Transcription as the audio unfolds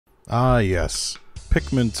Ah yes,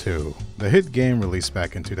 Pikmin 2, the hit game released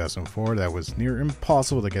back in 2004 that was near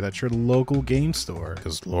impossible to get at your local game store.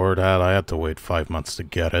 Cause Lord I had to wait 5 months to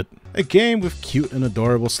get it. A game with cute and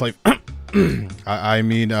adorable slave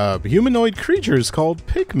humanoid creatures called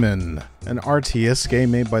Pikmin. An RTS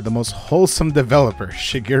game made by the most wholesome developer,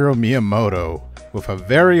 Shigeru Miyamoto, with a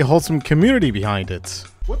very wholesome community behind it.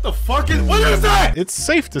 What the fuck is- what is that?! It's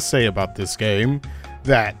safe to say about this game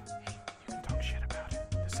that- Talk shit about it.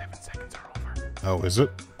 The 7 seconds are over. Oh, is it?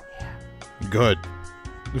 Yeah. Good.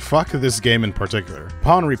 Fuck this game in particular.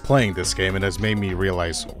 Upon replaying this game, it has made me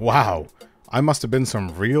realize, wow, I must have been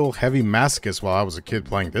some real heavy masochist while I was a kid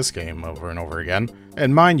playing this game over and over again.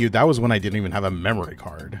 And mind you, that was when I didn't even have a memory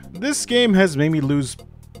card. This game has made me lose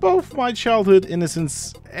both my childhood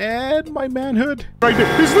innocence and my manhood. Right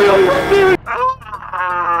there, he's Leo right there!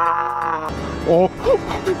 Oh,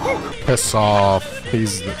 piss off.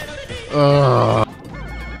 He's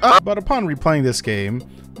But upon replaying this game,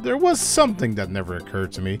 there was something that never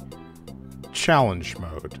occurred to me. Challenge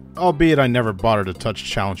mode. Albeit I never bothered to touch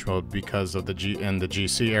challenge mode because of the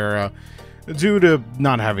GC era, due to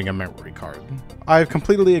not having a memory card. I've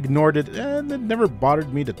completely ignored it and it never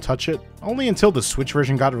bothered me to touch it. Only until the Switch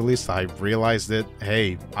version got released I realized that,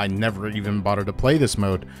 hey, I never even bothered to play this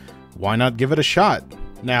mode. Why not give it a shot?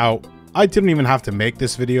 Now, I didn't even have to make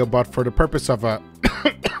this video, but for the purpose of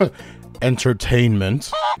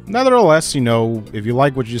entertainment. Nevertheless, you know, if you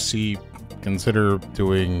like what you see, consider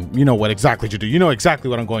doing, you know what exactly to do. You know exactly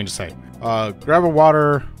what I'm going to say. Grab a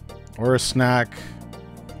water or a snack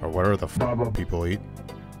or whatever the fuck people eat.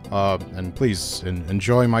 And please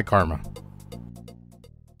enjoy my karma.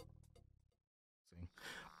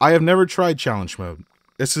 I have never tried challenge mode.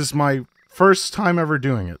 This is my first time ever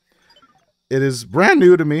doing it. It is brand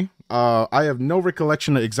new to me. I have no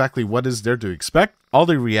recollection of exactly what is there to expect. All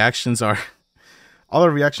the reactions are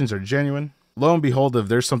genuine. Lo and behold, if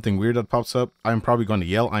there's something weird that pops up, I'm probably going to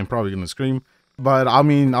yell, I'm probably going to scream. But I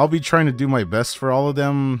mean, I'll be trying to do my best for all of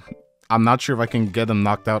them. I'm not sure if I can get them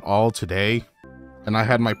knocked out all today. And I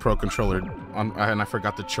had my Pro Controller on, and I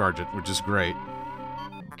forgot to charge it, which is great.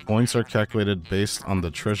 Points are calculated based on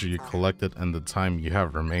the treasure you collected and the time you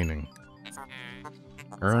have remaining.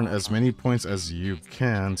 Earn as many points as you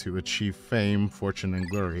can to achieve fame, fortune, and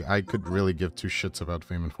glory. I could really give two shits about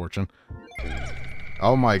fame and fortune.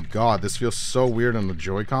 Oh my god, this feels so weird on the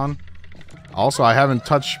Joy-Con. Also, I haven't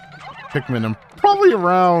touched Pikmin in probably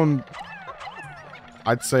around,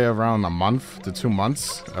 I'd say around a month to 2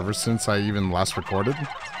 months, ever since I even last recorded.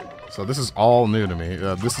 So this is all new to me.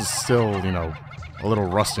 This is still, you know, a little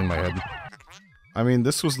rusty in my head. I mean,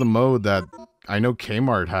 this was the mode that I know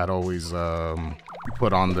Kmart had always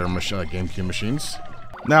put on their GameCube machines.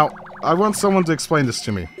 Now, I want someone to explain this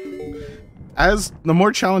to me. As the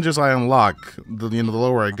more challenges I unlock, the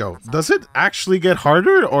lower I go. Does it actually get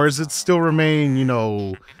harder, or does it still remain, you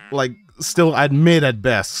know, like, still at mid at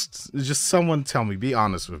best? Just someone tell me, be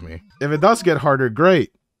honest with me. If it does get harder,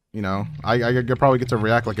 great. You know, I probably get to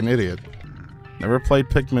react like an idiot. Never played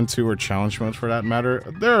Pikmin 2 or challenge mode for that matter.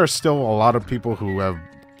 There are still a lot of people who have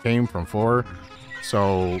came from 4.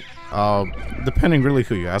 So, depending really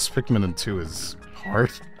who you ask, Pikmin 2 is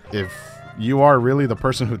hard. If you are really the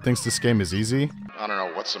person who thinks this game is easy, I don't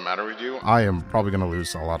know what's the matter with you. I am probably gonna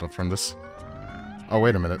lose a lot from this. Oh,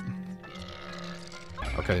 wait a minute.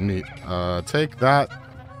 Okay, neat. Take that.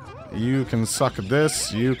 You can suck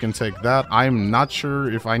this. You can take that. I'm not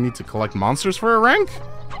sure if I need to collect monsters for a rank.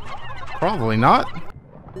 Probably not.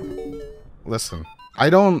 Listen,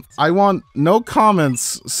 I want no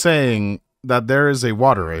comments saying that there is a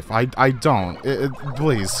water wraith. I don't.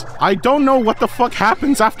 Please. I don't know what the fuck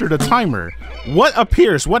happens after the timer. What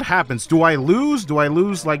appears? What happens? Do I lose? Do I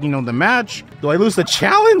lose, like, you know, the match? Do I lose the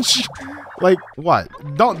challenge? Like, what?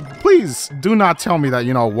 Please, do not tell me that,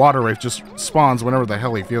 you know, a water wraith just spawns whenever the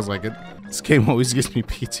hell he feels like it. This game always gives me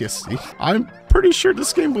PTSD. I'm pretty sure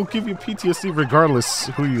this game will give you PTSD regardless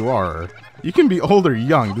who you are. You can be old or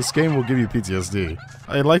young, this game will give you PTSD.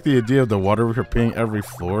 I like the idea of the water wraith appearing every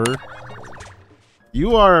floor.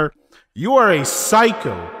 You are a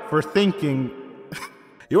psycho for thinking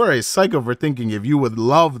you are a psycho for thinking if you would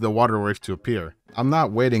love the water wraith to appear. I'm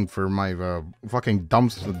not waiting for my fucking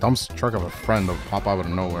dump truck of a friend to pop out of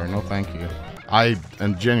nowhere. No thank you. I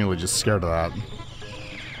am genuinely just scared of that.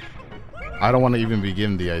 I don't want to even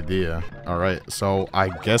begin the idea. Alright, so I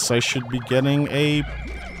guess I should be getting a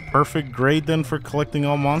perfect grade then for collecting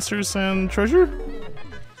all monsters and treasure?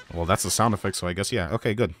 Well, that's the sound effect, so I guess yeah.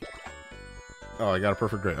 Okay, good. Oh, I got a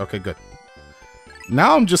perfect grade. Okay, good.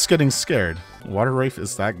 Now I'm just getting scared. Water Wraith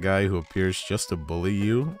is that guy who appears just to bully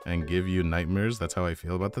you and give you nightmares. That's how I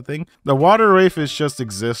feel about the thing. The Water Wraith is just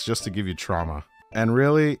exists just to give you trauma. And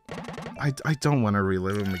really, I don't want to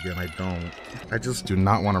relive him again. I don't. I just do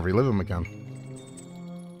not want to relive him again.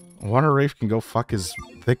 Water Wraith can go fuck his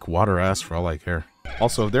thick water ass for all I care.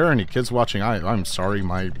 Also, if there are any kids watching, I'm sorry.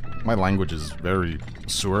 My language is very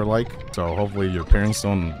sewer-like. So hopefully your parents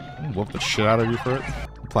don't whoop the shit out of you for it.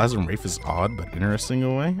 Plasm Wraith is odd but interesting in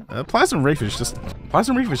a way. Plasm Wraith is just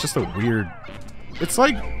a weird. It's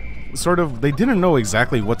like sort of they didn't know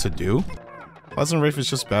exactly what to do. Plasm Wraith is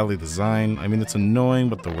just badly designed. I mean, it's annoying,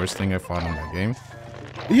 but the worst thing I fought in that game.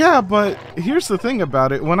 Yeah, but here's the thing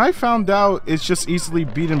about it. When I found out it's just easily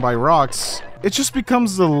beaten by rocks, it just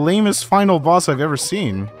becomes the lamest final boss I've ever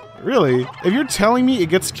seen. Really, if you're telling me it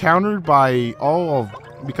gets countered by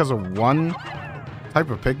because of one type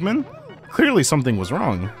of Pikmin. Clearly something was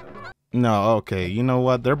wrong. No, okay, you know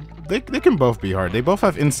what? They can both be hard. They both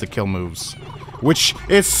have insta-kill moves, which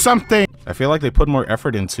is something. I feel like they put more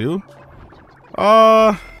effort into.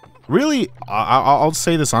 Really, I'll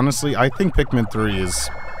say this honestly. I think Pikmin 3 is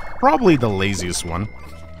probably the laziest one.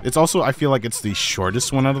 It's also, I feel like it's the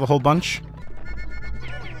shortest one out of the whole bunch.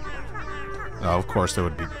 Oh, of course there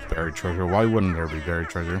would be buried treasure. Why wouldn't there be buried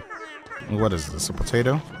treasure? What is this, a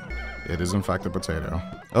potato? It is in fact a potato.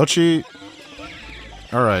 Ochi.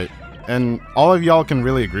 Alright. And all of y'all can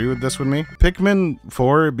really agree with this with me. Pikmin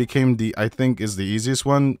 4 became I think is the easiest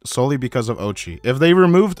one solely because of Ochi. If they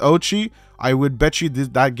removed Ochi, I would bet you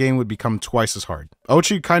that game would become twice as hard.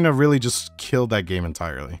 Ochi kind of really just killed that game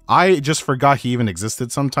entirely. I just forgot he even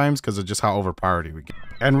existed sometimes because of just how overpowered he would get.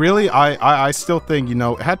 And really, I still think, you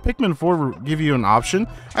know, had Pikmin 4 give you an option,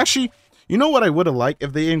 actually, you know what I would have liked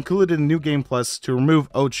if they included a New Game Plus to remove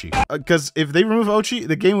Ochi. Because if they remove Ochi,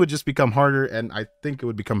 the game would just become harder and I think it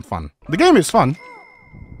would become fun. The game is fun.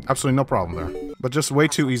 Absolutely no problem there. But just way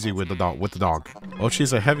too easy with the dog. Ochi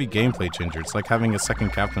is a heavy gameplay changer. It's like having a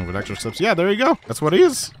second captain with extra steps. Yeah, there you go. That's what he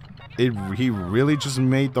is. He really just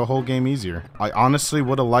made the whole game easier. I honestly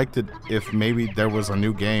would have liked it if maybe there was a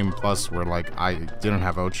New Game Plus where like I didn't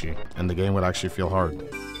have Ochi and the game would actually feel hard.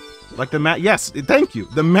 Like yes, thank you.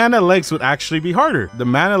 The mana legs would actually be harder. The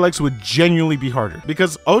mana legs would genuinely be harder.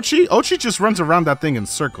 Because Ochi just runs around that thing in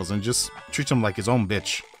circles and just treats him like his own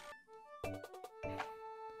bitch.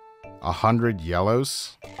 100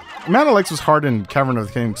 yellows? Mana legs was hard in Cavern of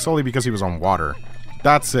the King solely because he was on water.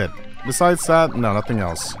 That's it. Besides that, no, nothing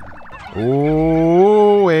else.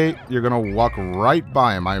 Oh, wait. You're gonna walk right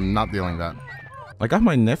by him. I'm not dealing that. I got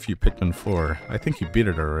my nephew Pikmin 4. I think he beat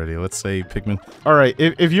it already. Let's say Pikmin. Alright,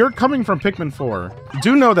 if you're coming from Pikmin 4,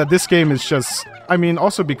 do know that this game is just... I mean,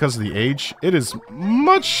 also because of the age, it is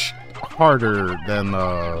much harder than...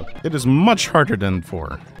 It is much harder than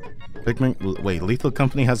 4. Pikmin... Wait, Lethal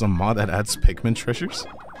Company has a mod that adds Pikmin treasures?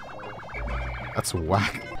 That's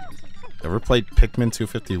whack. Ever played Pikmin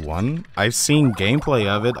 251? I've seen gameplay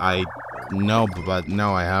of it. But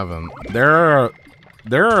no, I haven't. There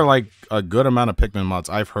are like a good amount of Pikmin mods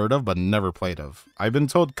I've heard of but never played of. I've been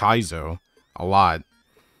told Kaizo a lot.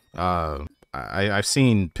 I've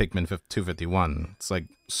seen Pikmin 251. It's like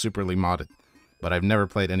superly modded, but I've never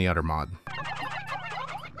played any other mod.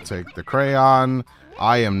 Take the crayon.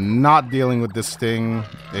 I am not dealing with this thing.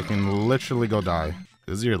 It can literally go die.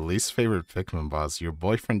 This is your least favorite Pikmin boss. Your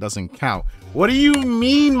boyfriend doesn't count. What do you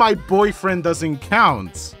mean my boyfriend doesn't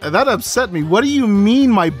count? That upset me. What do you mean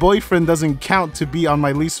my boyfriend doesn't count to be on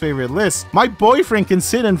my least favorite list? My boyfriend can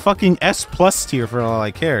sit in fucking S+ tier for all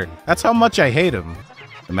I care. That's how much I hate him.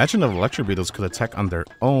 Imagine if Electro Beetles could attack on their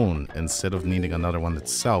own instead of needing another one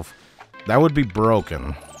itself. That would be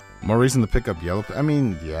broken. More reason to pick up yellow. I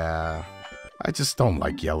mean, yeah. I just don't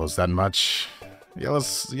like yellows that much.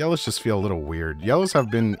 Yellows just feel a little weird. Yellows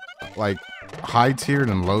have been like high tiered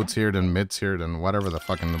and low tiered and mid tiered and whatever the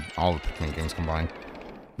fucking all the Pikmin games combined.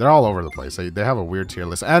 They're all over the place. They have a weird tier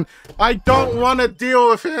list, and I don't want to deal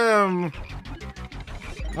with him.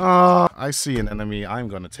 I see an enemy. I'm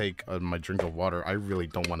gonna take my drink of water. I really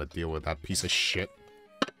don't want to deal with that piece of shit.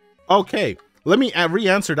 Okay, let me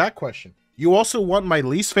re-answer that question. You also want my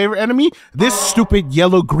least favorite enemy? This stupid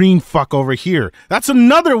yellow-green fuck over here. That's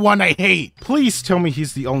another one I hate. Please tell me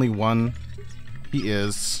he's the only one. He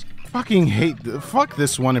is. Fucking hate. Fuck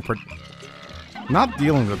this one in Not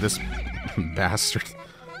dealing with this bastard.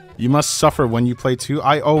 You must suffer when you play 2.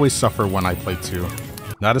 I always suffer when I play 2.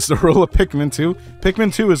 That is the rule of Pikmin 2.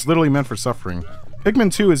 Pikmin 2 is literally meant for suffering.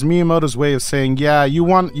 Pikmin 2 is Miyamoto's way of saying, yeah, you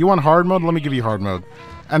want hard mode? Let me give you hard mode.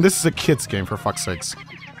 And this is a kid's game, for fuck's sakes.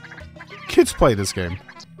 Kids play this game.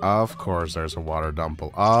 Of course there's a water dump.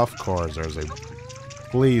 Of course there's a...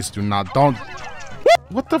 Please do not... Don't...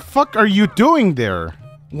 What the fuck are you doing there?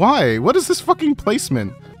 Why? What is this fucking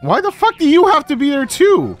placement? Why the fuck do you have to be there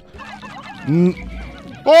too?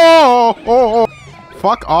 Oh!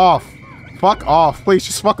 Fuck off. Fuck off. Please,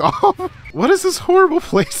 just fuck off. What is this horrible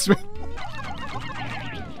placement?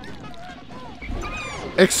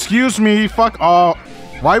 Excuse me, fuck off.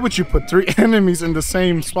 Why would you put 3 enemies in the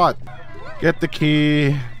same spot? Get the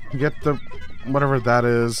key. Get the... whatever that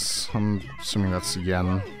is. I'm assuming that's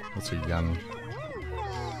yen. That's a yen.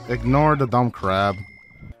 Ignore the dumb crab.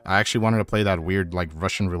 I actually wanted to play that weird, like,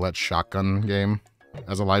 Russian roulette shotgun game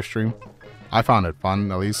as a live stream. I found it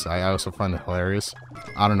fun, at least. I also find it hilarious.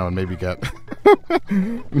 I don't know, maybe get...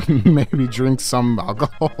 maybe drink some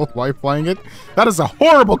alcohol while playing it. That is a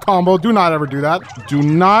horrible combo. Do not ever do that. Do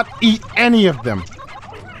not eat any of them.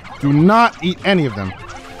 Do not eat any of them.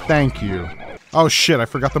 Thank you. Oh shit, I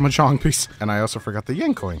forgot the Mahjong piece. And I also forgot the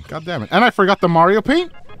yen coin. God damn it. And I forgot the Mario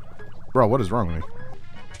paint? Bro, what is wrong with me?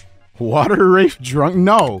 Water Wraith drunk?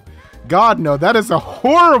 No. God, no. That is a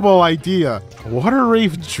horrible idea. Water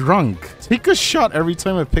Wraith drunk. Take a shot every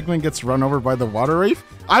time a Pikmin gets run over by the Water Wraith?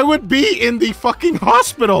 I would be in the fucking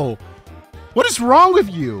hospital. What is wrong with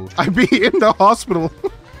you? I'd be in the hospital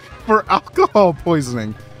for alcohol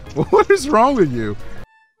poisoning. What is wrong with you?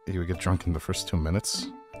 You would get drunk in the first 2 minutes.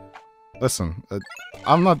 Listen,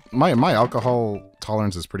 I'm not... My alcohol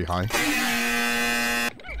tolerance is pretty high.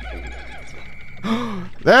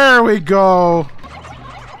 There we go.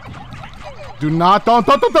 Do not... Don't,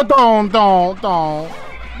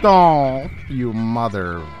 you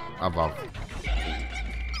mother of a...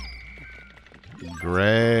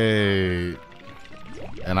 Great.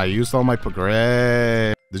 And I used all my...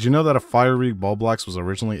 Great. Did you know that a fiery Bulblax was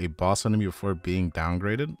originally a boss enemy before being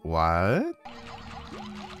downgraded? What?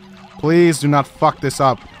 Please do not fuck this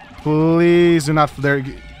up. Please do not... There...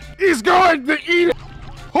 He's going to eat it!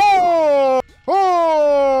 Oh!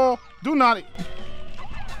 Oh! Do not...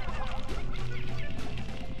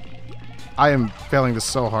 I am failing this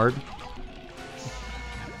so hard.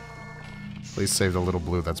 Please save the little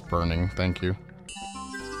blue that's burning. Thank you.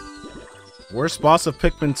 Worst boss of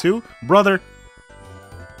Pikmin 2? Brother,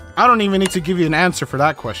 I don't even need to give you an answer for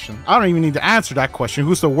that question. I don't even need to answer that question.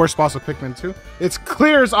 Who's the worst boss of Pikmin 2? It's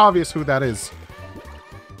clear as obvious who that is.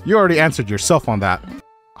 You already answered yourself on that.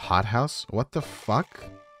 Hothouse? What the fuck?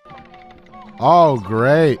 Oh,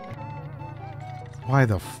 great. Why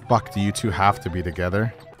the fuck do you two have to be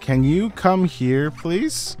together? Can you come here,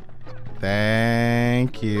 please?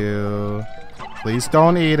 Thank you. Please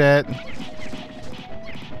don't eat it.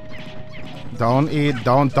 Don't eat.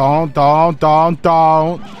 Don't.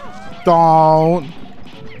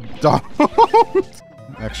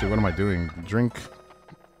 Actually, what am I doing? Drink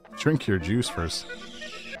your juice first.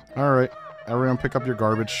 Alright. Everyone pick up your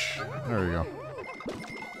garbage. There we go.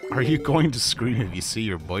 Are you going to scream if you see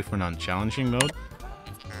your boyfriend on challenging mode?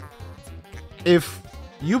 If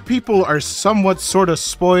you people are somewhat sort of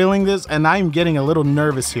spoiling this, and I'm getting a little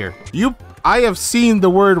nervous here. I have seen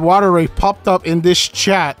the word Water Wraith popped up in this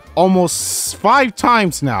chat almost 5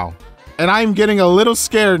 times now. And I'm getting a little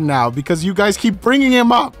scared now because you guys keep bringing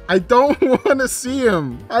him up. I don't want to see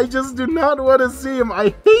him. I just do not want to see him.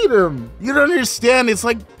 I hate him. You don't understand. It's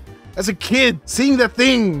like, as a kid, seeing the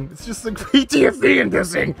thing. It's just like PTSD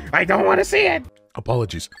inducing. I don't want to see it.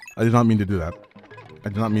 Apologies. I did not mean to do that. I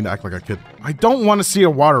did not mean to act like a kid. I don't want to see a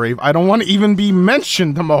Water Wraith. I don't want to even be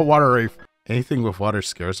mentioned about Water Wraith. Anything with water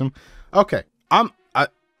scares him. Okay, I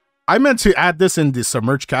meant to add this in the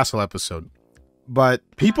Submerged Castle episode, but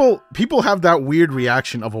people have that weird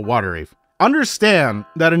reaction of a Water Wraith. Understand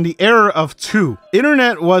that in the era of 2,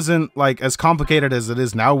 internet wasn't like as complicated as it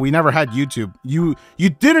is now. We never had YouTube. You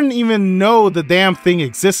didn't even know the damn thing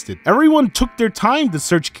existed. Everyone took their time to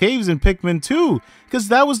search caves in Pikmin 2 because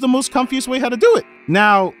that was the most comfiest way how to do it.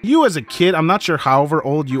 Now, you as a kid, I'm not sure however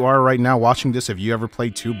old you are right now watching this, if you ever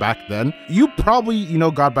played 2 back then, you probably, you know,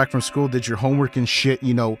 got back from school, did your homework and shit,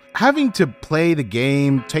 you know, having to play the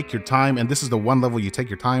game, take your time, and this is the one level you take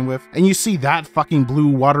your time with, and you see that fucking blue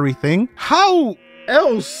watery thing, how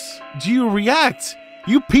else do you react?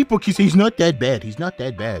 You people keep saying, he's not that bad, he's not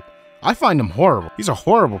that bad. I find him horrible. He's a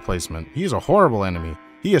horrible placement. He's a horrible enemy.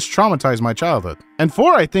 He has traumatized my childhood. And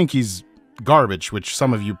 4, I think he's garbage, which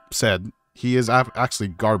some of you said. He is actually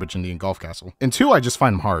garbage in the Golf Castle. In 2, I just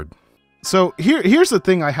find him hard. So here's the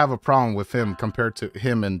thing I have a problem with him compared to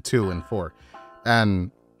him in 2 and 4. And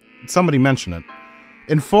somebody mentioned it.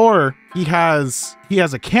 In 4, he has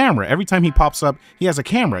a camera. Every time he pops up, he has a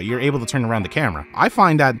camera. You're able to turn around the camera. I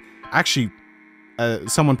find that actually,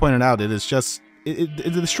 someone pointed out, it is just,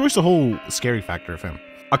 it destroys the whole scary factor of him.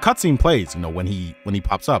 A cutscene plays, you know, when he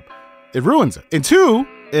pops up. It ruins it. In 2,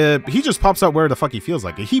 he just pops out where the fuck he feels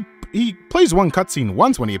like it. He plays one cutscene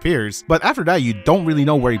once when he appears, but after that, you don't really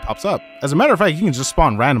know where he pops up. As a matter of fact, he can just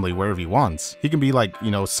spawn randomly wherever he wants. He can be like, you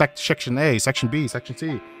know, section A, section B, section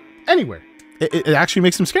C, anywhere. It actually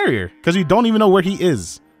makes him scarier, because you don't even know where he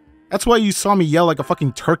is. That's why you saw me yell like a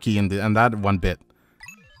fucking turkey in that one bit.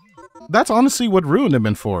 That's honestly what ruined him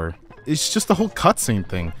in 4. It's just the whole cutscene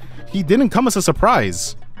thing. He didn't come as a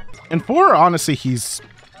surprise. In 4, honestly,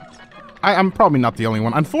 I'm probably not the only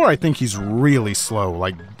one. On 4, I think he's really slow,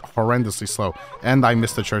 like horrendously slow. And I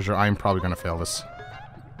missed the treasure. I'm probably gonna fail this.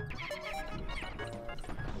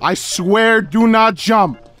 I swear, do not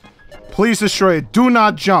jump. Please destroy it. Do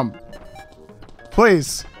not jump.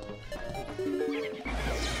 Please.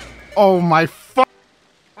 Oh my fuck.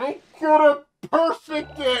 I could have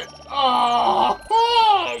perfected it. Oh.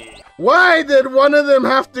 Why did one of them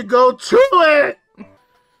have to go to it?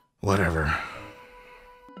 Whatever.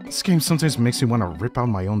 This game sometimes makes me want to rip out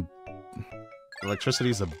my own... Electricity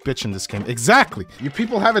is a bitch in this game. Exactly! You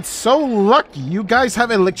people have it so lucky. You guys have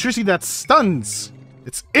electricity that stuns.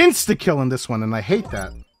 It's insta-kill in this one, and I hate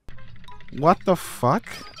that. What the fuck?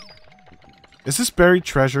 Is this buried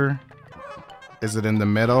treasure? Is it in the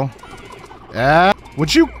middle?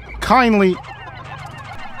 Would you kindly...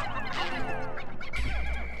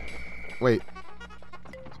 Wait.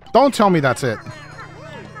 Don't tell me that's it.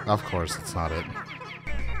 Of course, it's not it.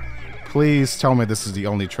 Please tell me this is the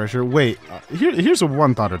only treasure. Wait, here's a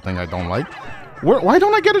one-thoughter thing I don't like. Why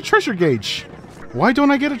don't I get a treasure gauge? Why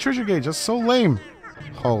don't I get a treasure gauge? That's so lame.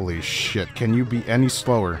 Holy shit, can you be any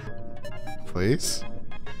slower? Please?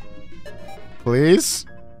 Please?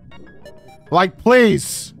 Like,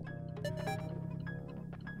 please!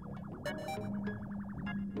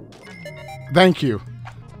 Thank you.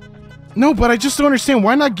 No, but I just don't understand.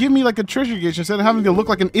 Why not give me, like, a treasure gauge instead of having to look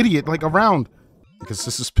like an idiot, like, around? Because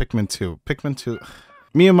this is Pikmin 2. Pikmin 2...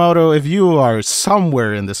 Miyamoto, if you are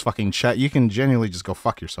somewhere in this fucking chat, you can genuinely just go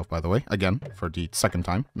fuck yourself, by the way. Again, for the second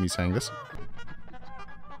time, me saying this.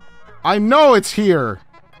 I know it's here!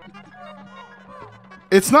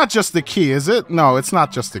 It's not just the key, is it? No, it's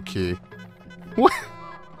not just the key. What?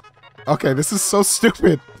 Okay, this is so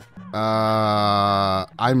stupid.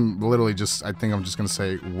 I'm literally just... I think I'm just gonna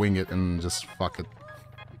say wing it and just fuck it.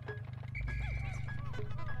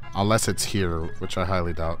 Unless it's here, which I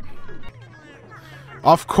highly doubt.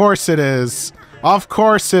 Of course it is! Of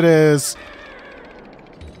course it is!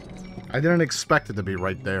 I didn't expect it to be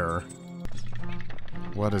right there.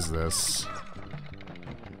 What is this?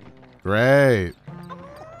 Great.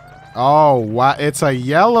 Oh, wow. It's a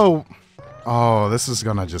yellow... Oh, this is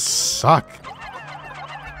gonna just suck.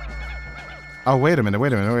 Oh, wait a minute,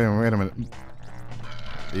 wait a minute, wait a minute, wait a minute.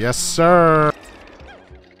 Yes, sir!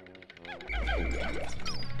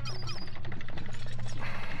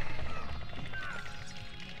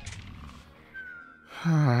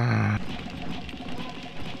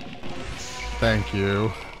 Thank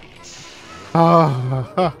you.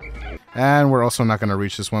 And we're also not going to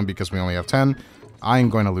reach this one because we only have 10. I'm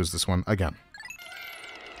going to lose this one again.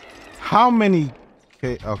 How many...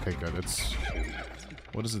 Okay, good. It's...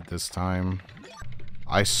 What is it this time?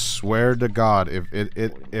 I swear to God, if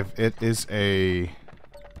it is a...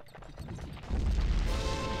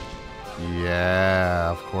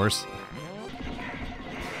 Yeah, of course.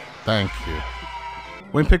 Thank you.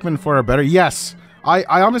 When Pikmin 4 are better? Yes! I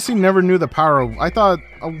honestly never knew the power of... I thought...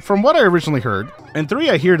 From what I originally heard, in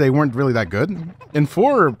 3 I hear they weren't really that good. In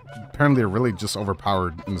 4, apparently they're really just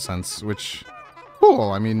overpowered in a sense, which...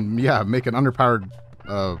 Cool, I mean, yeah, make an underpowered...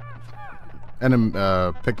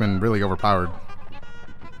 Pikmin really overpowered.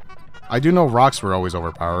 I do know rocks were always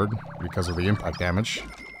overpowered because of the impact damage.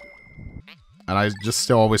 And I just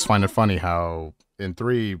still always find it funny how in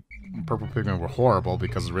 3, purple Pikmin were horrible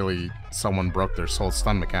because really someone broke their whole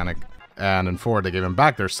stun mechanic. And in 4, they gave him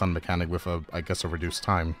back their stun mechanic with a, I guess, a reduced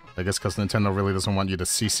time. I guess because Nintendo really doesn't want you to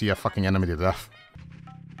CC a fucking enemy to death.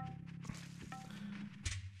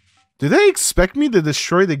 Do they expect me to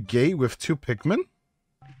destroy the gate with 2 Pikmin?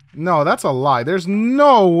 No, that's a lie. There's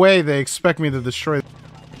no way they expect me to destroy...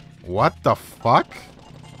 What the fuck?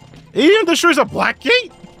 It even destroys a black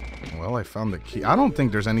gate? Well, I found the key. I don't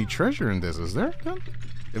think there's any treasure in this, is there? Then?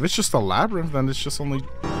 If it's just a labyrinth, then it's just only...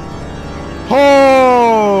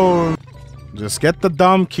 Oh! Just get the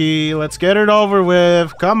dumb key. Let's get it over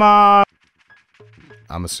with. Come on!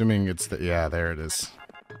 I'm assuming it's the... Yeah, there it is.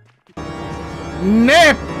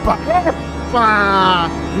 Nippa!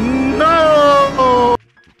 No!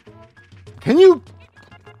 Can you...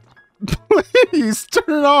 Please, turn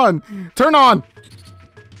it on! Turn on!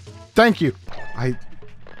 Thank you. I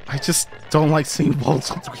just don't like seeing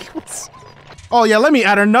bolts with wheels. Oh yeah, let me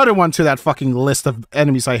add another one to that fucking list of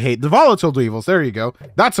enemies I hate. The volatile dweevils. There you go.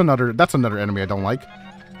 That's another enemy I don't like.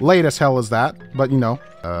 Late as hell is that, but you know.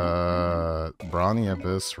 Brawny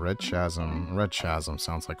Abyss, Red Chasm. Red Chasm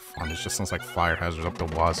sounds like fun. It just sounds like fire hazards up the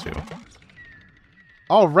wazoo.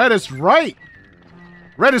 Oh, red is right.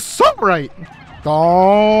 Red is so right.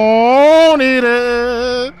 Don't eat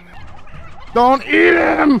it. Don't eat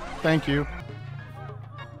him. Thank you.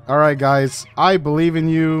 All right, guys. I believe in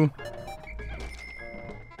you.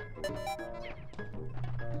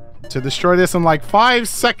 To destroy this in like 5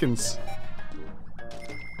 seconds.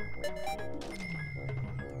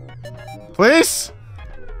 Please?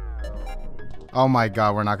 Oh my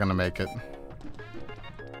god, we're not gonna make it.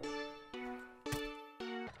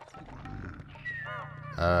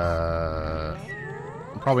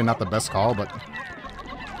 Probably not the best call, but...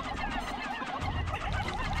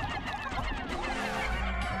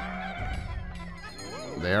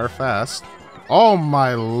 They are fast. Oh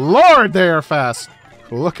my lord, they are fast!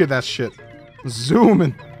 Look at that shit.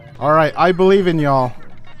 Zooming. Alright, I believe in y'all.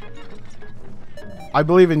 I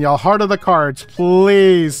believe in y'all. Heart of the cards,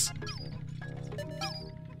 please.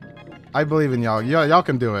 I believe in y'all. Y'all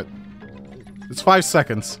can do it. It's 5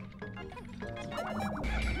 seconds.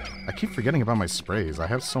 I keep forgetting about my sprays. I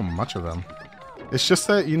have so much of them. It's just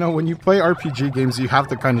that, you know, when you play RPG games, you have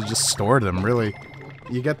to kind of just store them, really.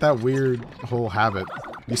 You get that weird whole habit.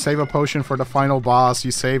 You save a potion for the final boss,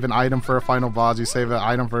 you save an item for a final boss, you save an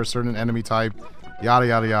item for a certain enemy type, yada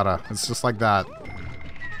yada yada. It's just like that.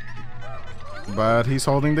 But he's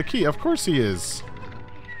holding the key. Of course he is.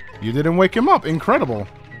 You didn't wake him up. Incredible.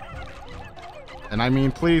 And I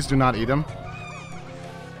mean, please do not eat him.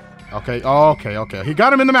 Okay, okay. He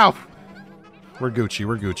got him in the mouth. We're Gucci,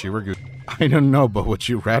 we're Gucci, we're Gucci. I don't know, but would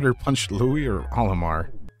you rather punch Louis or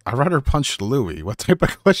Olimar? I'd rather punch Louis. What type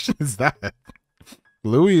of question is that?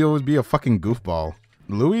 Louis would be a fucking goofball.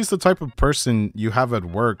 Louis is the type of person you have at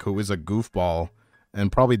work who is a goofball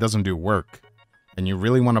and probably doesn't do work. And you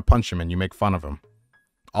really want to punch him and you make fun of him.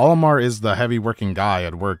 Olimar is the heavy working guy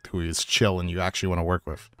at work who is chill and you actually want to work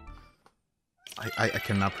with. I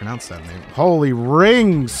cannot pronounce that name. Holy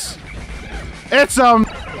rings! It's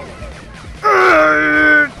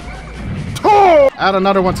add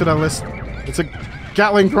another one to that list. It's a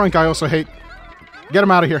Gatling throwing guy I also hate. Get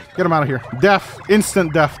him out of here. Get him out of here. Death.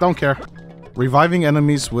 Instant death. Don't care. Reviving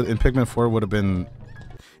enemies in Pikmin 4 would have been...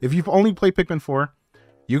 If you've only played Pikmin 4,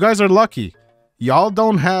 you guys are lucky. Y'all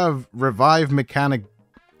don't have revive mechanic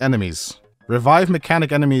enemies. Revive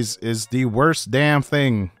mechanic enemies is the worst damn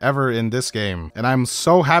thing ever in this game. And I'm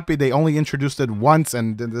so happy they only introduced it once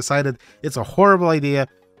and then decided it's a horrible idea.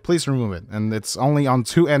 Please remove it. And it's only on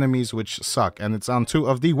 2 enemies which suck. And it's on 2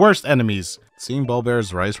 of the worst enemies. Seeing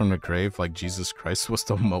ballbearers rise from the grave like Jesus Christ was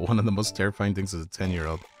one of the most terrifying things as a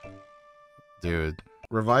 10-year-old. Dude.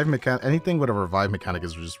 Revive mechanic... Anything with a revive mechanic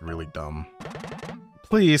is just really dumb.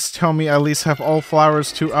 Please tell me I at least have all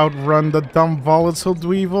flowers to outrun the dumb volatile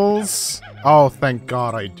dweevils. Oh, thank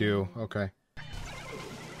God I do. Okay.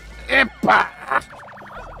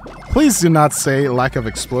 Please do not say lack of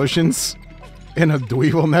explosions in a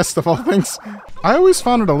dweevil nest of all things. I always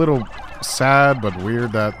found it a little sad but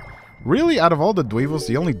weird that really out of all the dweevils,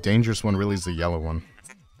 the only dangerous one really is the yellow one.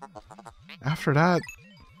 After that,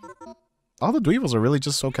 all the dweevils are really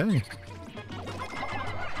just okay.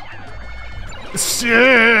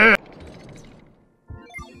 Shit!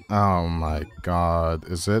 Oh my god,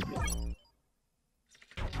 is it?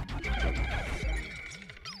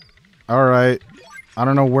 Alright. I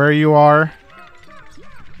don't know where you are.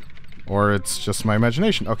 Or it's just my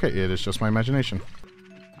imagination. Okay, it is just my imagination.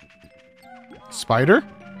 Spider?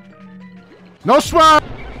 No spider!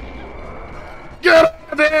 Get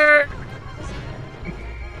out of there!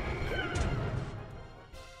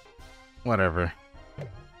 Whatever.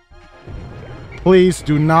 Please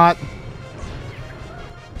do not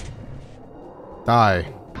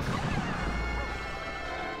die.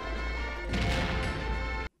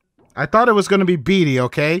 I thought it was going to be beady,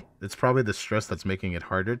 okay? It's probably the stress that's making it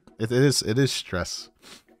harder. It is stress.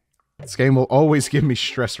 This game will always give me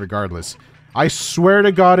stress regardless. I swear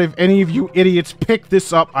to God, if any of you idiots pick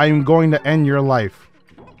this up, I am going to end your life.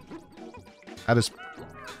 That is...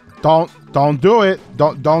 Don't do it.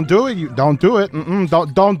 Don't do it. You don't do it.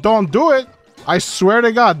 Don't do it. I swear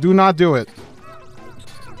to God, do not do it.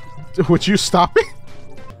 Would you stop it?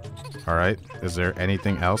 Alright, is there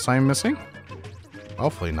anything else I'm missing?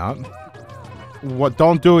 Hopefully not. What?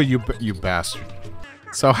 Don't do it, you bastard.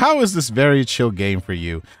 So how is this very chill game for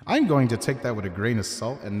you? I'm going to take that with a grain of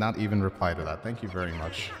salt and not even reply to that. Thank you very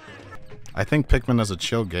much. I think Pikmin is a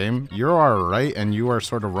chill game. You are right and you are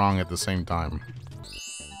sort of wrong at the same time.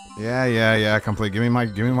 Yeah, complete. Give me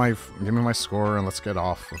my score and let's get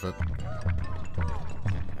off with it.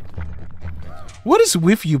 What is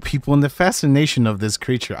with you people and the fascination of this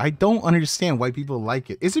creature? I don't understand why people like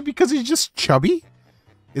it. Is it because he's just chubby?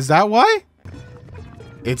 Is that why?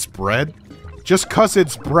 It's bread? Just cause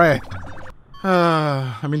it's bread.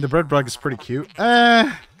 I mean the bread bug is pretty cute.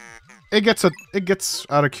 It gets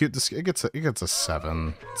out of cute. It gets a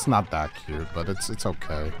 7. It's not that cute, but it's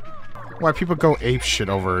okay. Why people go ape shit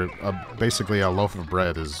over basically a loaf of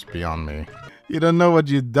bread is beyond me. You don't know what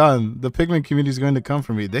you've done. The Pikmin community is going to come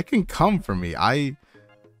for me. They can come for me. I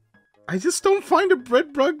just don't find a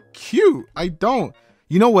bread bug cute. I don't.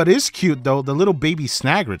 You know what is cute though? The little baby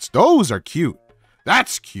snagrets. Those are cute.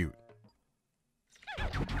 That's cute.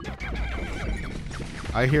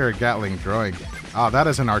 I hear a Gatling droid. Oh, that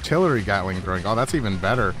is an artillery Gatling droid. Oh, that's even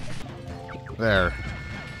better. There.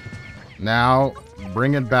 Now,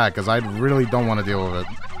 bring it back, because I really don't want to deal with it.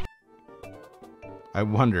 I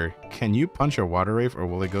wonder, can you punch a water wraith, or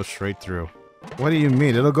will it go straight through? What do you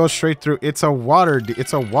mean? It'll go straight through. It's a water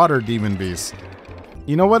demon beast.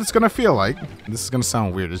 You know what it's gonna feel like? This is gonna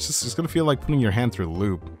sound weird. It's gonna feel like putting your hand through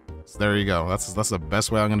loop. So there you go. That's the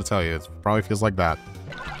best way I'm gonna tell you. It probably feels like that.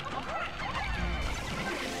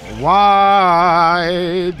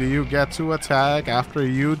 Why do you get to attack after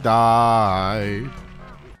you die?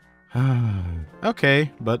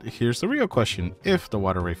 Okay, but here's the real question. If the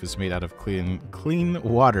water wraith is made out of clean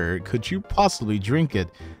water, could you possibly drink it?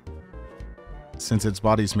 Since its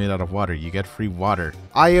body's made out of water, you get free water.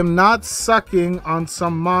 I am not sucking on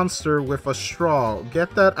some monster with a straw.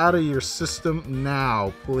 Get that out of your system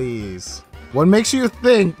now, please. What makes you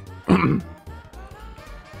think I'm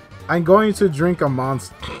going to drink a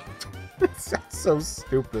monster? That's so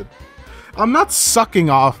stupid. I'm not sucking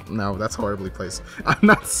off. No, that's horribly placed. I'm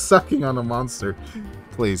not sucking on a monster.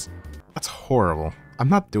 Please. That's horrible. I'm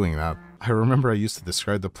not doing that. I remember I used to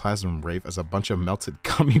describe the Plasma Wraith as a bunch of melted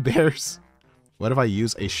gummy bears. What if I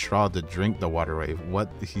use a straw to drink the water wave? What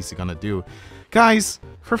is he gonna do? Guys,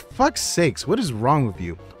 for fuck's sakes, what is wrong with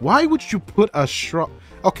you? Why would you put a straw?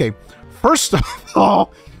 Okay, first of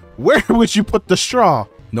all, where would you put the straw?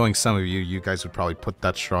 Knowing some of you guys would probably put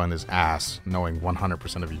that straw in his ass. Knowing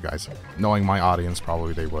 100% of you guys. Knowing my audience,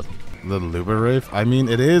 probably they would. Little Luba I mean,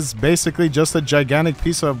 it is basically just a gigantic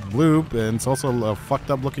piece of lube, and it's also a fucked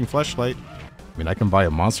up looking fleshlight. I mean, I can buy a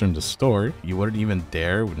monster in the store. You wouldn't even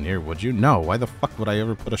dare near, would you? No, why the fuck would I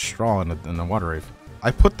ever put a straw in a water wraith?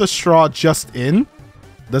 I put the straw just in?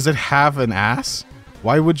 Does it have an ass?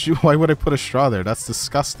 Why would I put a straw there? That's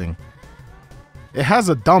disgusting. It has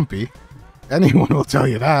a dumpy. Anyone will tell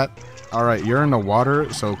you that. Alright, you're in the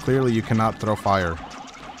water, so clearly you cannot throw fire.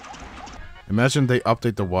 Imagine they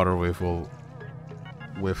update the water wave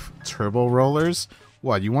with turbo rollers.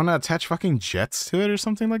 What, you want to attach fucking jets to it or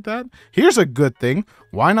something like that? Here's a good thing.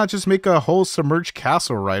 Why not just make a whole submerged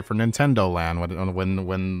castle ride for Nintendo Land when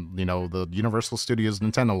you know, the Universal Studios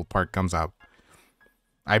Nintendo Park comes out?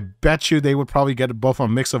 I bet you they would probably get both a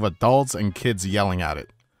mix of adults and kids yelling at it.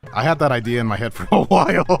 I had that idea in my head for a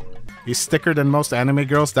while. He's thicker than most anime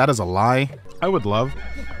girls. That is a lie. I would love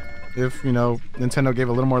if, you know, Nintendo gave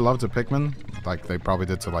a little more love to Pikmin. Like they probably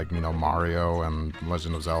did to, like, you know, Mario and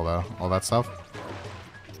Legend of Zelda. All that stuff.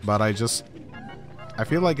 But I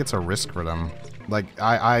feel like it's a risk for them. Like,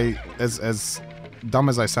 as dumb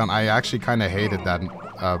as I sound, I actually kind of hated that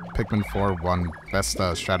Pikmin 4 won Best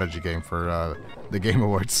Strategy Game for the Game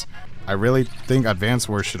Awards. I really think Advance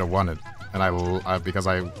Wars should have won it. And because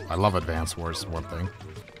I love Advance Wars, one thing.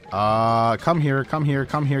 Come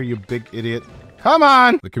here, you big idiot. Come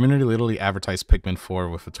on! The community literally advertised Pikmin 4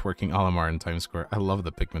 with a twerking Olimar in Times Square. I love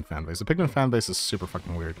the Pikmin fanbase. The Pikmin fanbase is super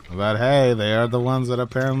fucking weird. But hey, they are the ones that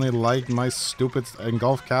apparently liked my stupid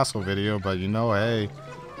Engulf Castle video, but you know, hey,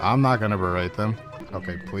 I'm not gonna berate them.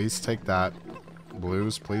 Okay, please take that.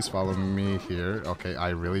 Blues, please follow me here. Okay, I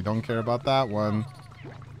really don't care about that one.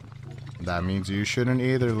 That means you shouldn't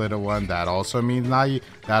either, little one. That also means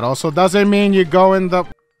that also doesn't mean you go in the...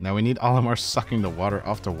 Now we need Olimar sucking the water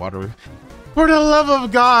off the water. For the love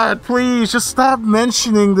of God, please, just stop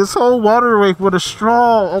mentioning this whole water wave with a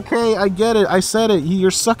straw. Okay, I get it. I said it.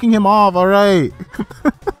 You're sucking him off, alright?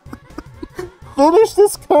 Finish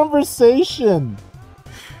this conversation.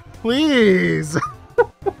 Please.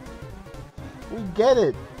 We get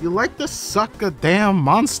it. You like to suck a damn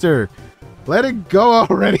monster. Let it go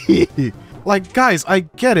already. Like, guys, I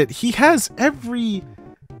get it. He has every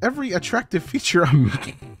attractive feature on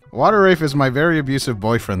me. Water Wraith is my very abusive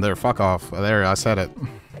boyfriend. There, fuck off. There, I said it.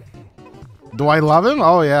 Do I love him?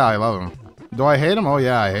 Oh yeah, I love him. Do I hate him? Oh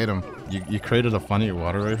yeah, I hate him. You created a funny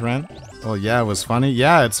Water Wraith rant? Oh yeah, it was funny.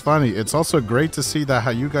 Yeah, it's funny. It's also great to see that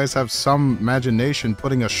how you guys have some imagination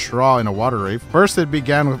putting a straw in a water wraith. First, it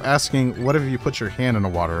began with asking, "What if you put your hand in a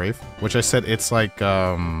water wraith?" Which I said it's like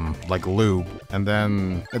lube, and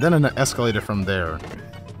then it escalated from there.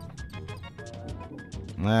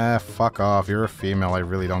 Fuck off. You're a female. I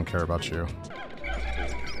really don't care about you.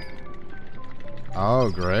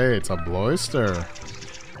 Oh, great. It's a Bloister.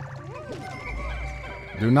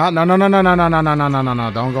 Do not. No.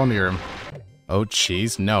 Don't go near him. Oh,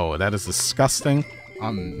 cheese. No, that is disgusting.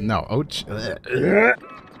 No. Oh,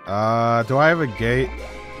 do I have a gate?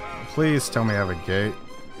 Please tell me I have a gate.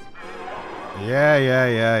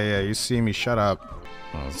 Yeah. You see me. Shut up.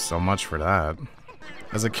 Oh, so much for that.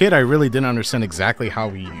 As a kid, I really didn't understand exactly how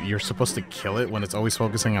you're supposed to kill it when it's always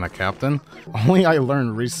focusing on a captain. Only I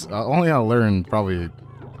learned probably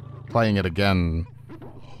playing it again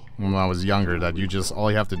when I was younger that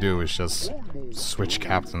all you have to do is just switch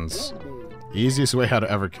captains. Easiest way how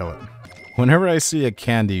to ever kill it. Whenever I see a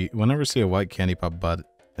white candy pop bud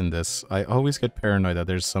in this, I always get paranoid that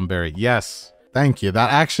there's some berry. Yes, thank you.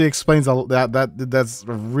 That actually explains that's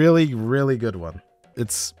a really, really good one.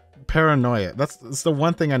 It's paranoia. That's the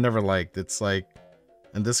one thing I never liked. It's like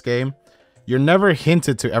in this game, you're never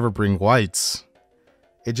hinted to ever bring whites.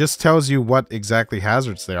 It just tells you what exactly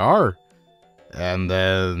hazards there are. And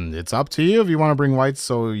then it's up to you if you want to bring whites,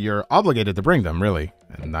 so you're obligated to bring them, really.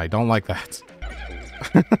 And I don't like that.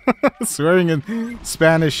 Swearing in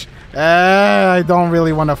Spanish. I don't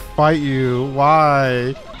really want to fight you.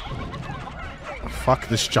 Why? Fuck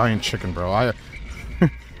this giant chicken, bro.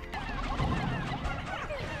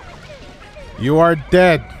 You are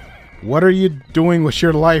dead. What are you doing with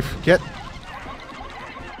your life? Get...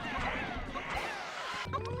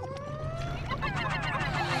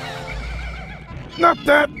 Not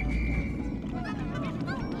that!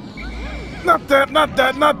 Not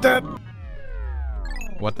that!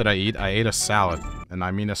 What did I eat? I ate a salad. And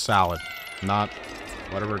I mean a salad. Not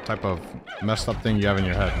whatever type of messed up thing you have in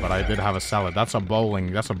your head. But I did have a salad. That's a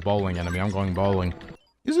bowling enemy. I'm going bowling.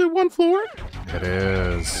 Is it one floor? It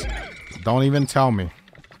is. Don't even tell me.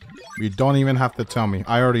 You don't even have to tell me.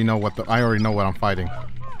 I already know what I'm fighting.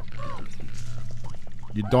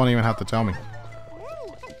 You don't even have to tell me.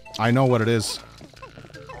 I know what it is.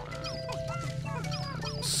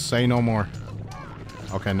 Say no more.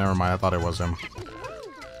 Okay, never mind. I thought it was him.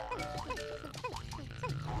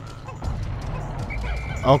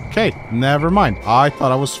 Okay, never mind. I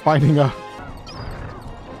thought I was fighting a...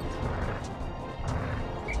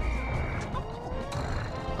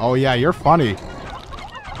 Oh yeah, you're funny.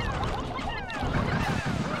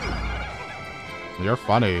 You're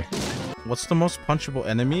funny. What's the most punchable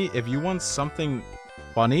enemy? If you want something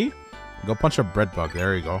funny, go punch a bread bug.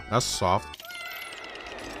 There you go. That's soft.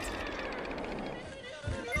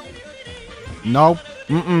 Nope.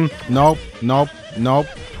 Nope. Nope. Nope.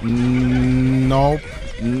 Nope.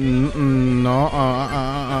 No.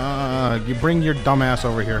 You bring your dumb ass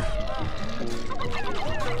over here.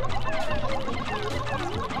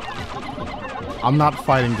 I'm not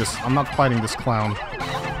fighting this. I'm not fighting this clown.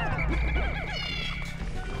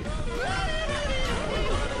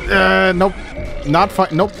 Nope. Not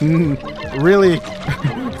fight. Nope. Really,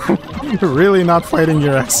 really not fighting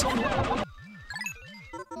your ass.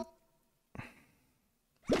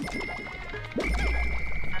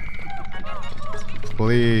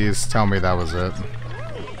 Please tell me that was it.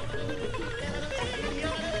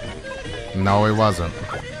 No, it wasn't.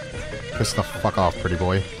 Piss the fuck off, pretty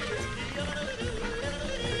boy.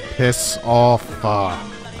 Piss off. I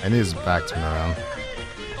need his back turned around.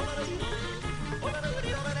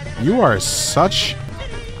 You are such...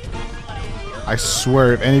 I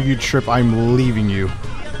swear, if any of you trip, I'm leaving you.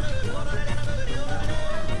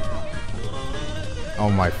 Oh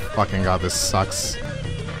my fucking god, this sucks.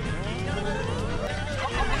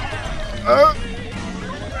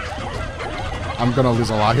 I'm gonna lose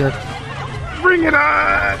a lot here. Bring it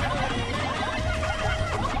on!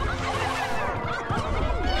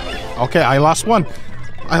 Okay, I lost one.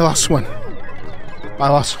 I lost one.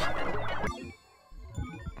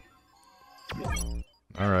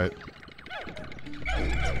 Alright.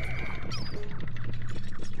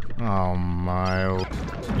 Oh my...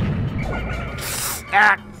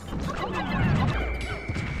 Ah!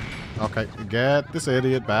 Okay, get this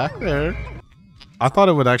idiot back there. I thought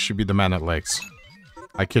it would actually be the man at legs.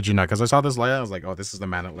 I kid you not, because I saw this layout, I was like, oh, this is the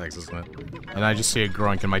man at legs, isn't it? And I just see it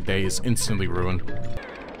growing, and my day is instantly ruined.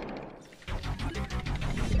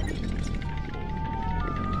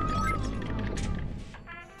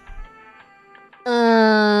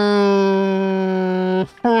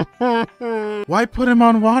 Why put him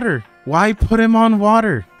on water? Why put him on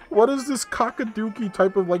water? What is this cockadookie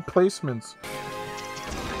type of, like, placements?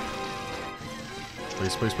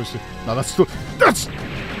 Please, please, please. No, that's still... That's...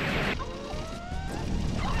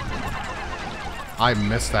 I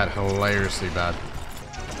missed that hilariously bad.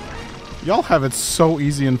 Y'all have it so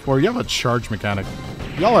easy in 4. You have a charge mechanic.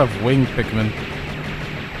 Y'all have wing Pikmin.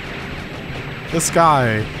 This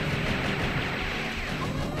guy...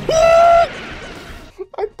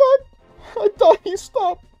 I thought he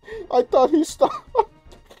stopped. I thought he stopped.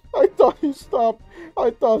 I thought he stopped. I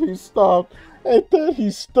thought he stopped. I thought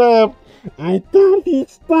he stopped. I thought he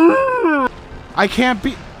stopped. I can't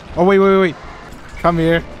be... Oh, wait, wait, wait. Come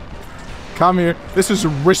here. Come here. This is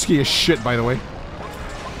risky as shit, by the way.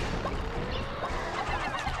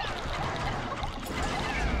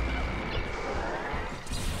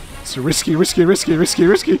 It's risky, risky, risky, risky,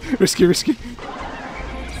 risky, risky, risky.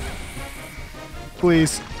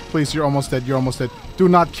 Please. Please, you're almost dead. You're almost dead. Do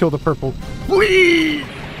not kill the purple. Please!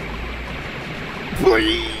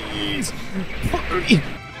 Please! Please!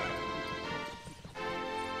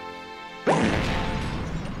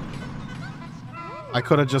 I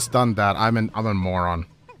could have just done that. I'm a moron.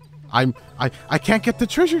 I can't get the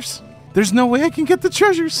treasures. There's no way I can get the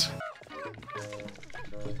treasures.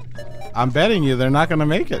 I'm betting you they're not gonna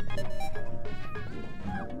make it.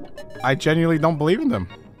 I genuinely don't believe in them.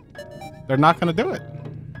 They're not gonna do it.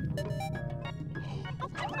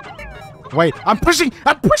 Wait, I'm pushing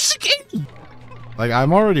in! Like,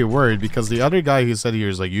 I'm already worried because the other guy who said here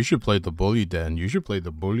is like, you should play the bully den. You should play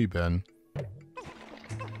the bully ben.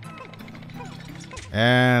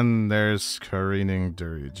 And there's careening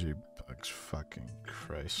Dirty Bugs. Fucking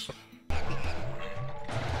Christ.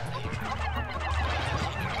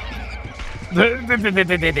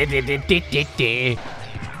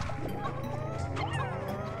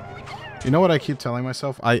 You know what I keep telling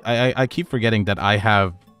myself? I keep forgetting that I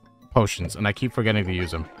have potions, and I keep forgetting to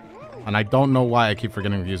use them. And I don't know why I keep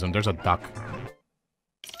forgetting to use them. There's a duck.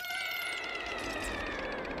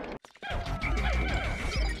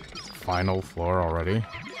 Final floor already.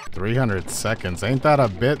 300 seconds. Ain't that a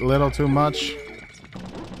bit little too much?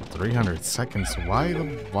 300 seconds. Why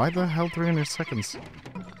the hell 300 seconds?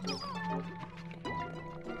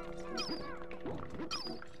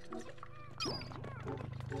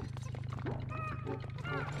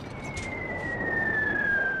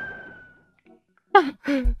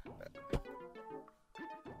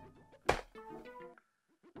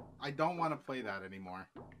 I don't want to play that anymore.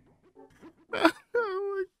 Oh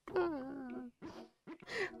my god.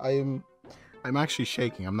 I'm actually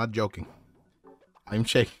shaking. I'm not joking. I'm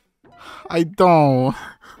shaking. I don't.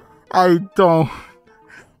 I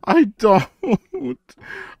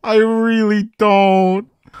really don't.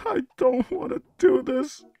 I don't want to do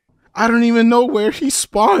this. I don't even know where he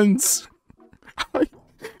spawns. I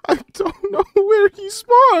don't know where he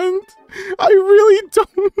spawned. I really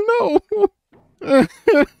don't know. I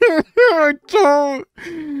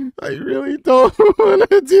really don't want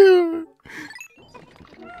to do.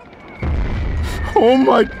 Oh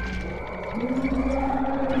my.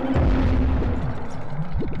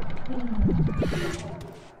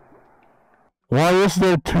 Why is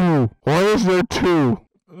there two? Why is there two?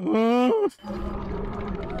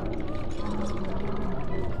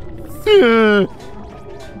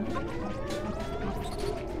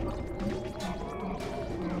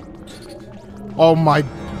 Oh my.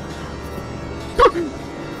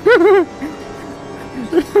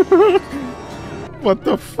 What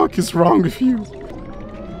the fuck is wrong with you?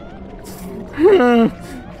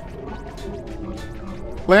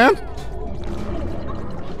 Land?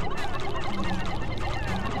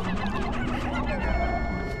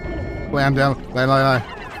 Land down.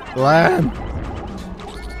 Land.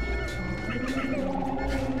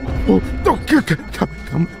 Oh,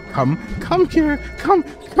 come here. Come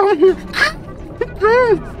here.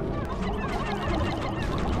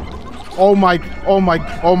 Oh my god.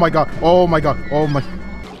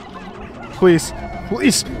 Please.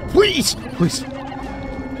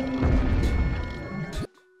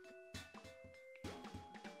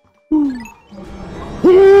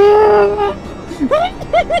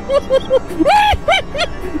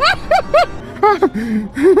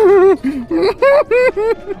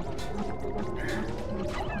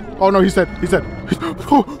 Oh no, he's dead. Please.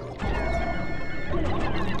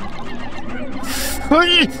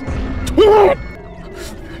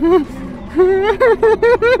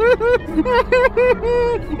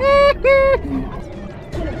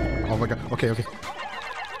 Oh my god. Okay.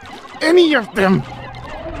 Any of them.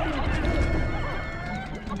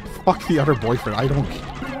 Fuck the other boyfriend. I don't care.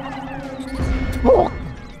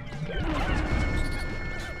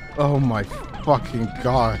 Oh my fucking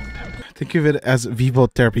god. Think of it as Vivo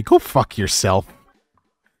therapy. Go fuck yourself.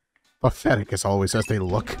 Pathetic as always as they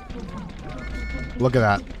look. Look at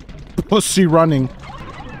that. Pussy running.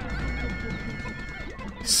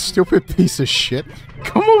 Stupid piece of shit.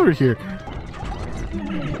 Come over here.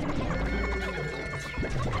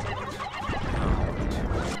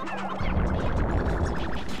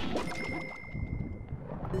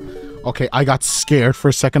 Okay, I got scared for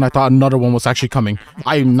a second. I thought another one was actually coming.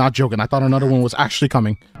 I am not joking. I thought another one was actually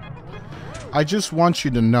coming. I just want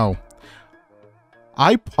you to know.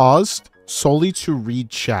 I paused solely to read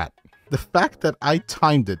chat. The fact that I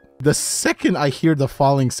timed it, the second I hear the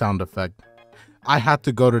falling sound effect, I had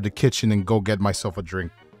to go to the kitchen and go get myself a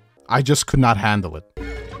drink. I just could not handle it.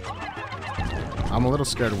 I'm a little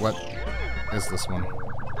scared. What is this one?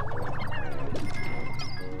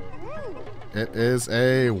 It is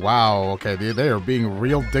a... Wow, okay, they are being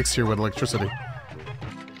real dicks here with electricity.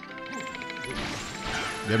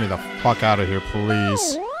 Get me the fuck out of here,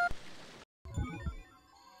 please.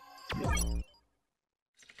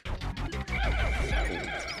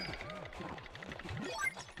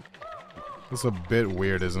 This is a bit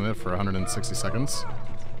weird, isn't it, for 160 seconds?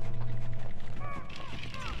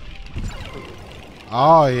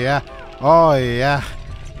 Oh, yeah. Oh, yeah.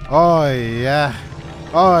 Oh, yeah.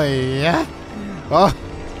 Oh, yeah. Oh.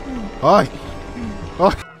 Oh.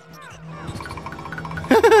 Oh.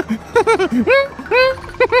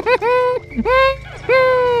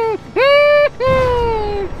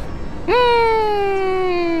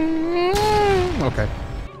 Okay.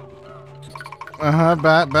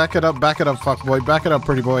 Back it up, fuck boy. Back it up,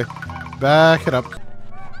 pretty boy. Back it up.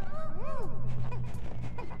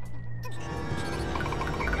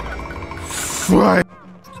 What?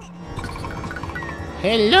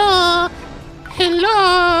 Hello!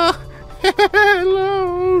 Hello!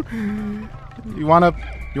 Hello! You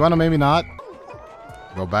wanna maybe not?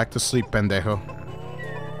 Go back to sleep, pendejo.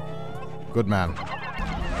 Good man.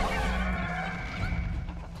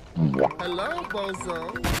 Hello,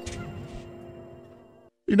 bozo.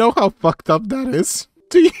 You know how fucked up that is?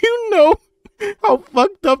 Do you know how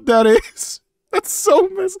fucked up that is? That is so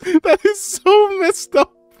messed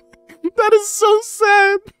up. That is so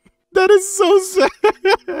sad. That is so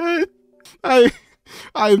sad.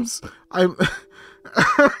 I'm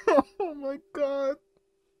oh my god.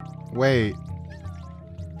 Wait.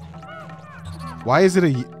 Why is it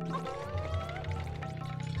a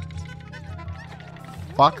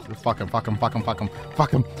fuck him.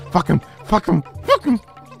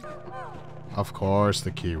 Of course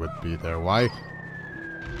the key would be there. Why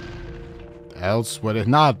else would it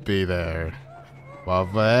not be there?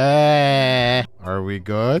 Are we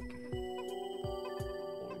good?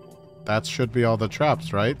 That should be all the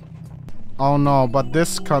traps, right? Oh no, but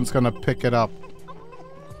this cunt's gonna pick it up.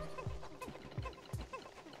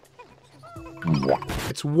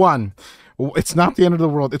 It's one. It's not the end of the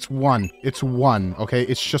world. It's one. It's one, okay?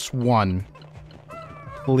 It's just one.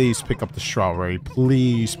 Please pick up the strawberry.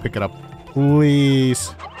 Please pick it up.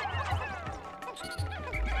 Please.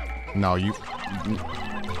 No, you...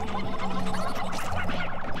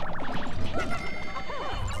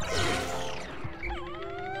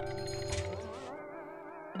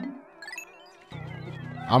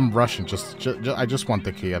 I'm rushing. I just want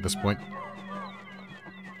the key at this point.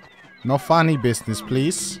 No funny business,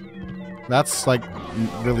 please. That's like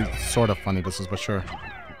really sort of funny business, but sure.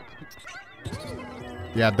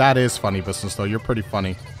 Yeah, that is funny business though. You're pretty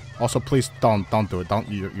funny. Also, please don't do it.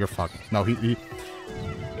 You're fucked. No,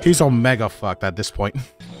 he's omega fucked at this point.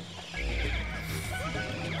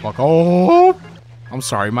 Fuck. Oh, I'm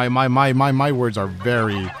sorry. My words are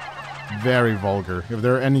very, very vulgar. If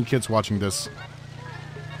there are any kids watching this,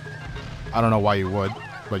 I don't know why you would,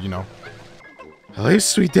 but you know. At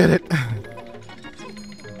least we did it.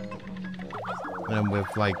 And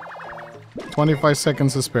with like 25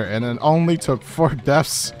 seconds to spare, and it only took 4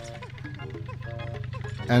 deaths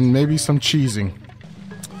and maybe some cheesing.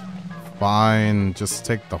 Fine, just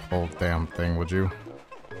take the whole damn thing, would you?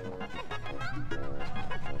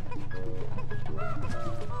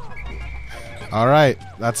 Alright,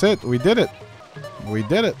 that's it. We did it. We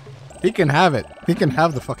did it. He can have it. He can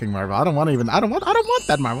have the fucking marble. I don't want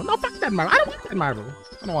that marble. No, fuck that marble. I don't want that marble.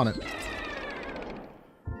 I don't want it.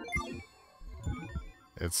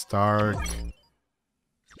 It's dark.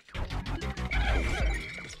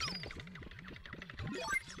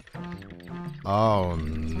 Oh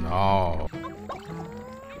no.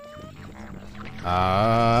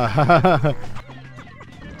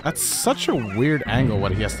 That's such a weird angle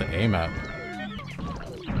what he has to aim at.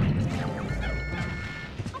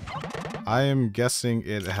 I am guessing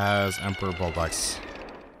it has Emperor Bulbux.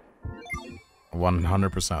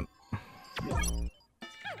 100%.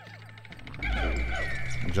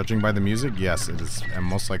 Judging by the music, yes, it is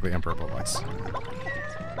most likely Emperor Deluxe.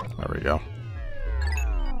 There we go.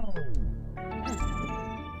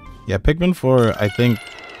 Yeah, Pikmin 4, I think,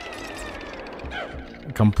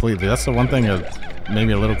 completely. That's the one thing that made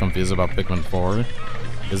me a little confused about Pikmin 4,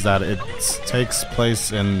 is that it takes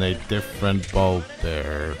place in a different bulb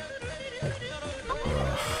there.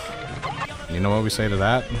 Ugh. You know what we say to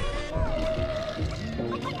that?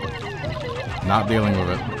 Not dealing with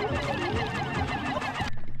it.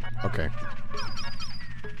 Okay.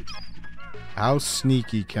 How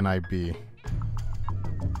sneaky can I be?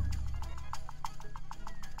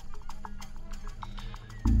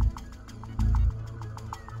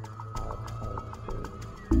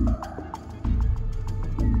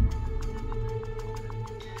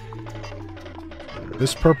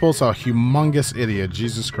 This purple's a humongous idiot,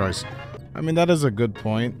 Jesus Christ. I mean, that is a good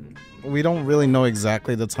point. We don't really know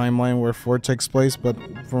exactly the timeline where 4 takes place, but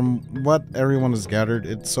from what everyone has gathered,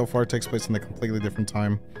 it so far takes place in a completely different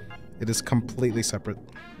time. It is completely separate.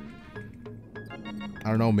 I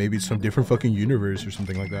don't know, maybe it's some different fucking universe or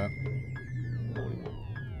something like that.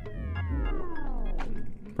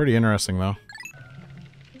 Pretty interesting, though.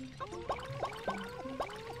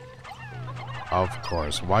 Of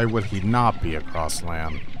course, why would he not be across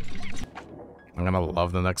land? I'm gonna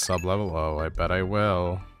love the next sub-level. Oh, I bet I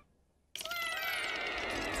will.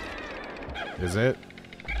 Is it?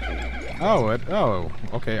 Oh, oh,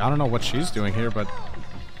 okay. I don't know what she's doing here, but...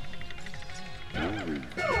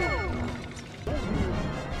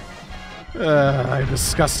 I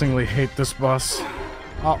disgustingly hate this boss.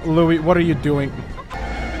 Oh, Louis, what are you doing?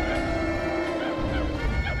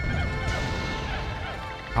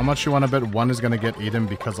 How much you want to bet one is going to get eaten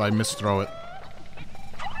because I misthrow it?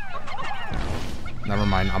 Never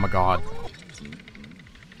mind, I'm a god.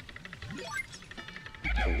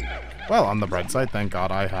 Well, on the bright side, thank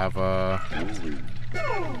God I have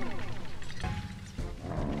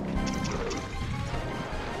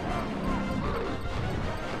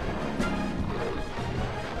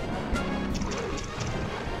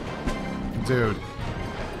Dude.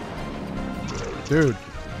 Dude.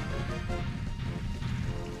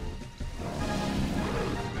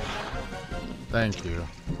 Thank you.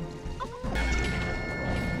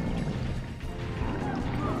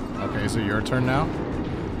 Okay, so your turn now?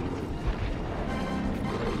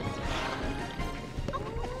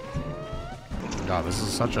 God, this is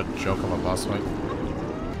such a joke of a boss fight.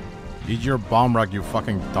 Eat your bomb rock, you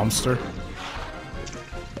fucking dumpster.